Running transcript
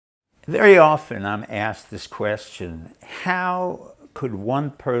Very often I'm asked this question: how could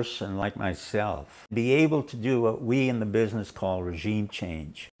one person like myself be able to do what we in the business call regime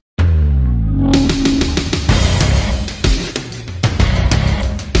change?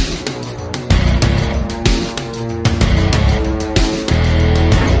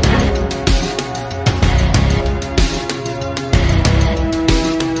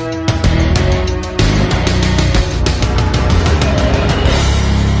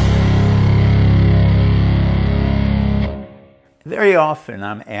 Very often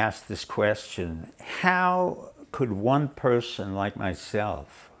I'm asked this question: how could one person like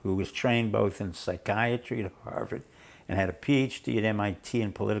myself, who was trained both in psychiatry at Harvard and had a PhD at MIT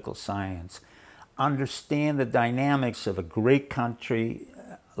in political science, understand the dynamics of a great country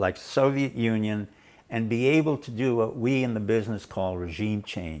like the Soviet Union and be able to do what we in the business call regime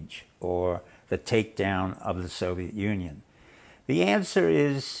change, or the takedown of the Soviet Union? The answer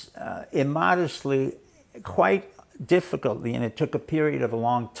is immodestly quite difficultly, and it took a period of a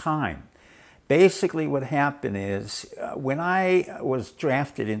long time. Basically what happened is when I was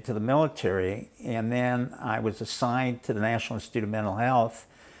drafted into the military and then I was assigned to the National Institute of Mental Health,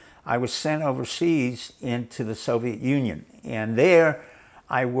 I was sent overseas into the Soviet Union, and there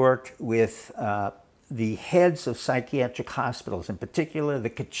I worked with the heads of psychiatric hospitals, in particular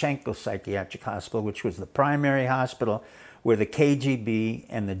the Kachenko Psychiatric Hospital, which was the primary hospital where the KGB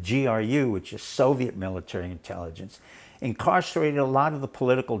and the GRU, which is Soviet military intelligence, incarcerated a lot of the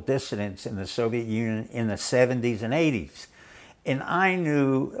political dissidents in the Soviet Union in the 70s and 80s. And I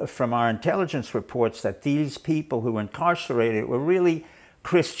knew from our intelligence reports that these people who were incarcerated were really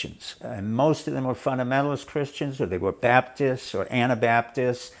Christians. And most of them were fundamentalist Christians, or they were Baptists or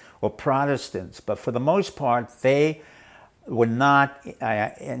Anabaptists or Protestants. But for the most part, they were not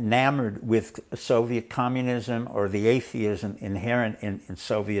enamored with Soviet communism or the atheism inherent in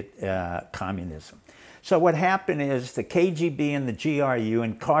Soviet communism. So what happened is the KGB and the GRU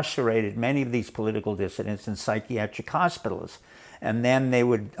incarcerated many of these political dissidents in psychiatric hospitals, and then they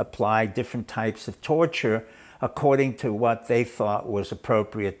would apply different types of torture according to what they thought was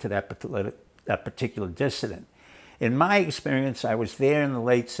appropriate to that particular dissident. In my experience, I was there in the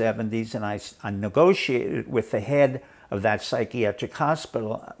late 70s, and I negotiated with the head of that psychiatric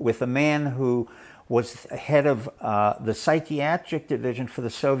hospital, with a man who was head of the psychiatric division for the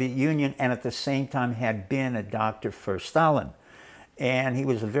Soviet Union, and at the same time had been a doctor for Stalin. And he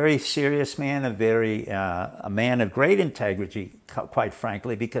was a very serious man, a man of great integrity, quite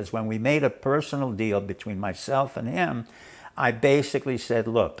frankly, because when we made a personal deal between myself and him, I basically said,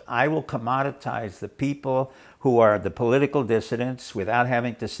 look, I will commoditize the people who are the political dissidents without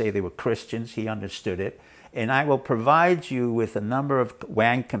having to say they were Christians. He understood it. And I will provide you with a number of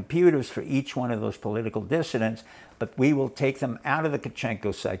WAN computers for each one of those political dissidents, but we will take them out of the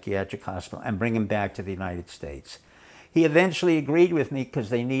Kachenko Psychiatric Hospital and bring them back to the United States. He eventually agreed with me because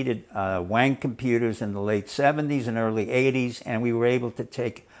they needed WAN computers in the late 70s and early 80s, and we were able to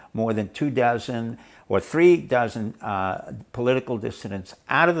take more than 24 or 36 political dissidents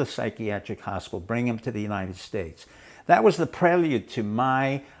out of the psychiatric hospital, bring them to the United States. That was the prelude to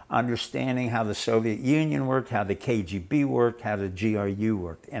my understanding how the Soviet Union worked, how the KGB worked, how the GRU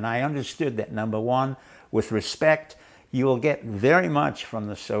worked. And I understood that, number one, with respect, you will get very much from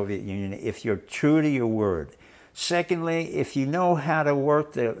the Soviet Union if you're true to your word. Secondly, if you know how to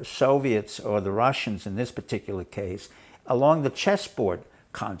work the Soviets, or the Russians in this particular case, along the chessboard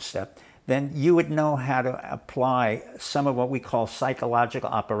concept, then you would know how to apply some of what we call psychological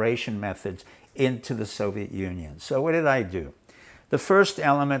operation methods into the Soviet Union. So what did I do? The first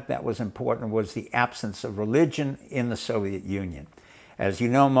element that was important was the absence of religion in the Soviet Union. As you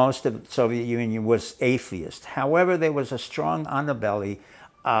know, most of the Soviet Union was atheist. However, there was a strong underbelly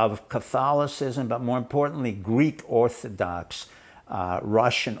of Catholicism, but more importantly, Greek Orthodox,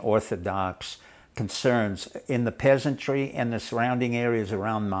 Russian Orthodox concerns in the peasantry and the surrounding areas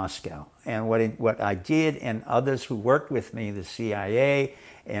around Moscow. And what I did, and others who worked with me, the CIA,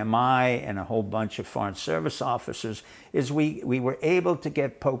 MI, and a whole bunch of Foreign Service officers, is we were able to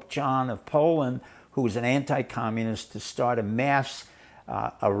get Pope John of Poland, who was an anti-communist, to start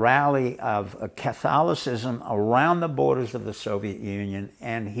a rally of Catholicism around the borders of the Soviet Union,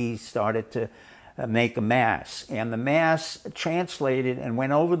 and he started to make a mass. And the mass translated and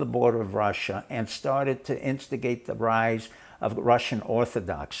went over the border of Russia and started to instigate the rise of Russian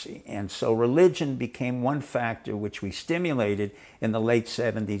Orthodoxy. And so religion became one factor which we stimulated in the late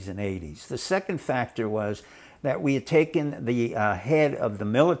 70s and 80s. The second factor was that we had taken the head of the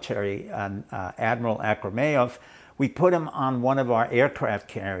military, Admiral Akrameyev, We put him on one of our aircraft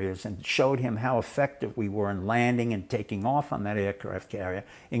carriers and showed him how effective we were in landing and taking off on that aircraft carrier,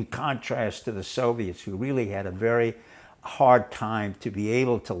 in contrast to the Soviets, who really had a very hard time to be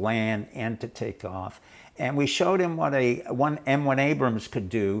able to land and to take off. And we showed him what one M1 Abrams could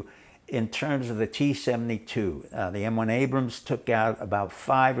do in terms of the T-72. The M1 Abrams took out about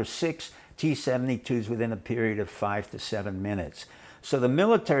 5 or 6 T-72s within a period of 5 to 7 minutes. So the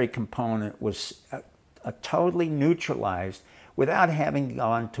military component was totally neutralized without having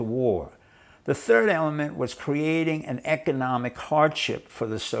gone to war. The third element was creating an economic hardship for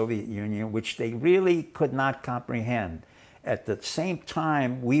the Soviet Union, which they really could not comprehend. At the same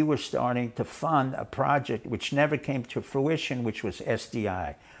time, we were starting to fund a project which never came to fruition, which was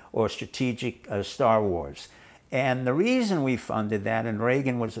SDI, or Strategic Star Wars. And the reason we funded that, and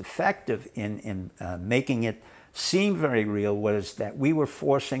Reagan was effective in making it seem very real, was that we were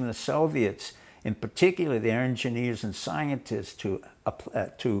forcing the Soviets, in particular their engineers and scientists,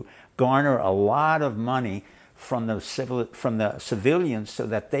 to garner a lot of money from the civilians so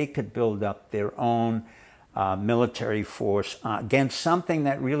that they could build up their own military force against something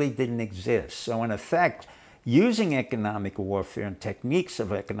that really didn't exist. So in effect, using economic warfare and techniques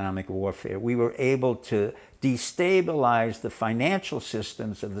of economic warfare, we were able to destabilize the financial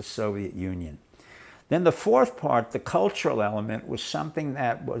systems of the Soviet Union. Then the fourth part, the cultural element, was something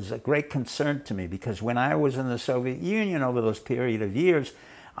that was a great concern to me, because when I was in the Soviet Union over those period of years,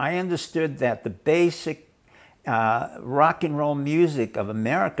 I understood that the basic rock and roll music of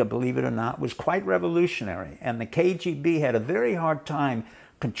America, believe it or not, was quite revolutionary. And the KGB had a very hard time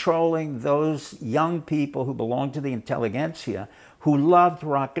controlling those young people who belonged to the intelligentsia who loved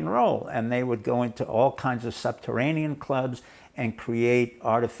rock and roll. And they would go into all kinds of subterranean clubs and create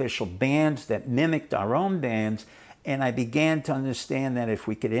artificial bands that mimicked our own bands. And I began to understand that if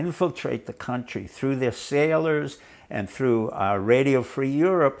we could infiltrate the country through their sailors and through Radio Free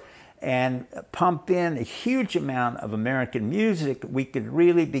Europe and pump in a huge amount of American music, we could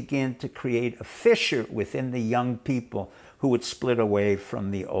really begin to create a fissure within the young people who would split away from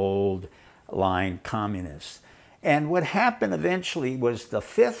the old line communists. And what happened eventually was, the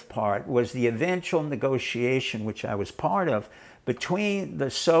fifth part was the eventual negotiation, which I was part of, between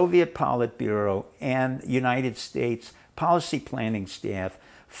the Soviet Politburo and United States policy planning staff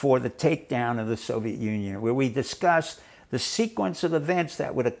for the takedown of the Soviet Union, where we discussed the sequence of events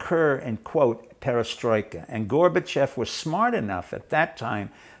that would occur in, quote, perestroika. And Gorbachev was smart enough at that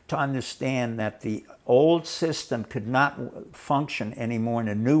time to understand that the old system could not function anymore in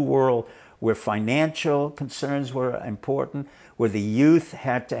a new world where financial concerns were important, where the youth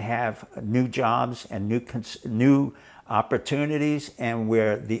had to have new jobs and new opportunities, and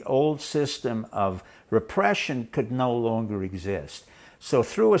where the old system of repression could no longer exist. So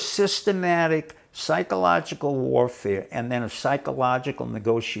through a systematic psychological warfare and then a psychological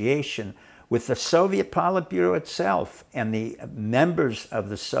negotiation with the Soviet Politburo itself and the members of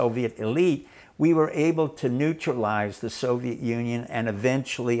the Soviet elite, we were able to neutralize the Soviet Union and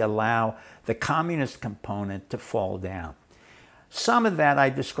eventually allow the communist component to fall down. Some of that I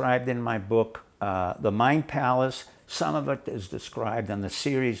described in my book, The Mind Palace. Some of it is described in the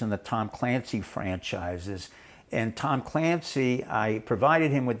series in the Tom Clancy franchises. And Tom Clancy, I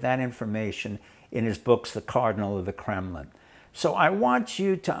provided him with that information in his books, The Cardinal of the Kremlin. So I want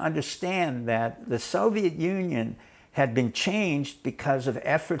you to understand that the Soviet Union had been changed because of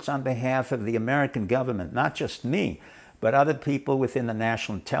efforts on behalf of the American government, not just me, but other people within the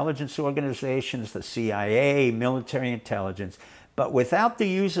national intelligence organizations, the CIA, military intelligence. But without the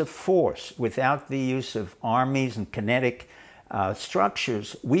use of force, without the use of armies and kinetic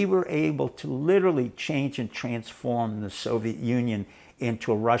structures, we were able to literally change and transform the Soviet Union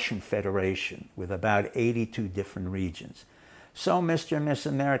into a Russian Federation with about 82 different regions. So, Mr. and Miss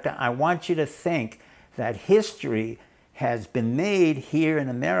America, I want you to think that history has been made here in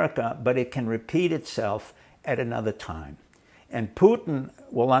America, but it can repeat itself at another time. And Putin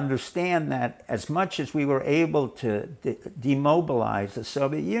will understand that as much as we were able to demobilize the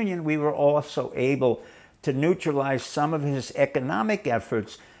Soviet Union, we were also able to neutralize some of his economic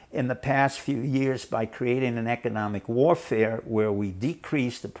efforts in the past few years by creating an economic warfare where we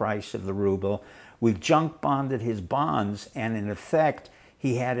decreased the price of the ruble, we junk bonded his bonds, and in effect,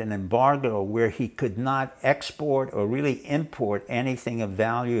 he had an embargo where he could not export or really import anything of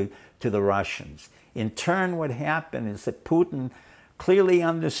value to the Russians. In turn, what happened is that Putin clearly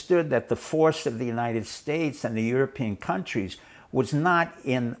understood that the force of the United States and the European countries was not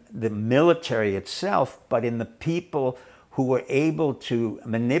in the military itself, but in the people who were able to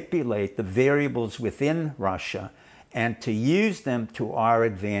manipulate the variables within Russia and to use them to our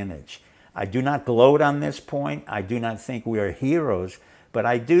advantage. I do not gloat on this point. I do not think we are heroes, but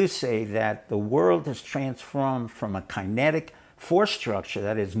I do say that the world has transformed from a kinetic force structure,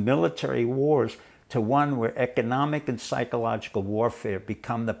 that is military wars, to one where economic and psychological warfare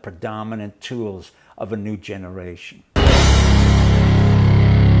become the predominant tools of a new generation.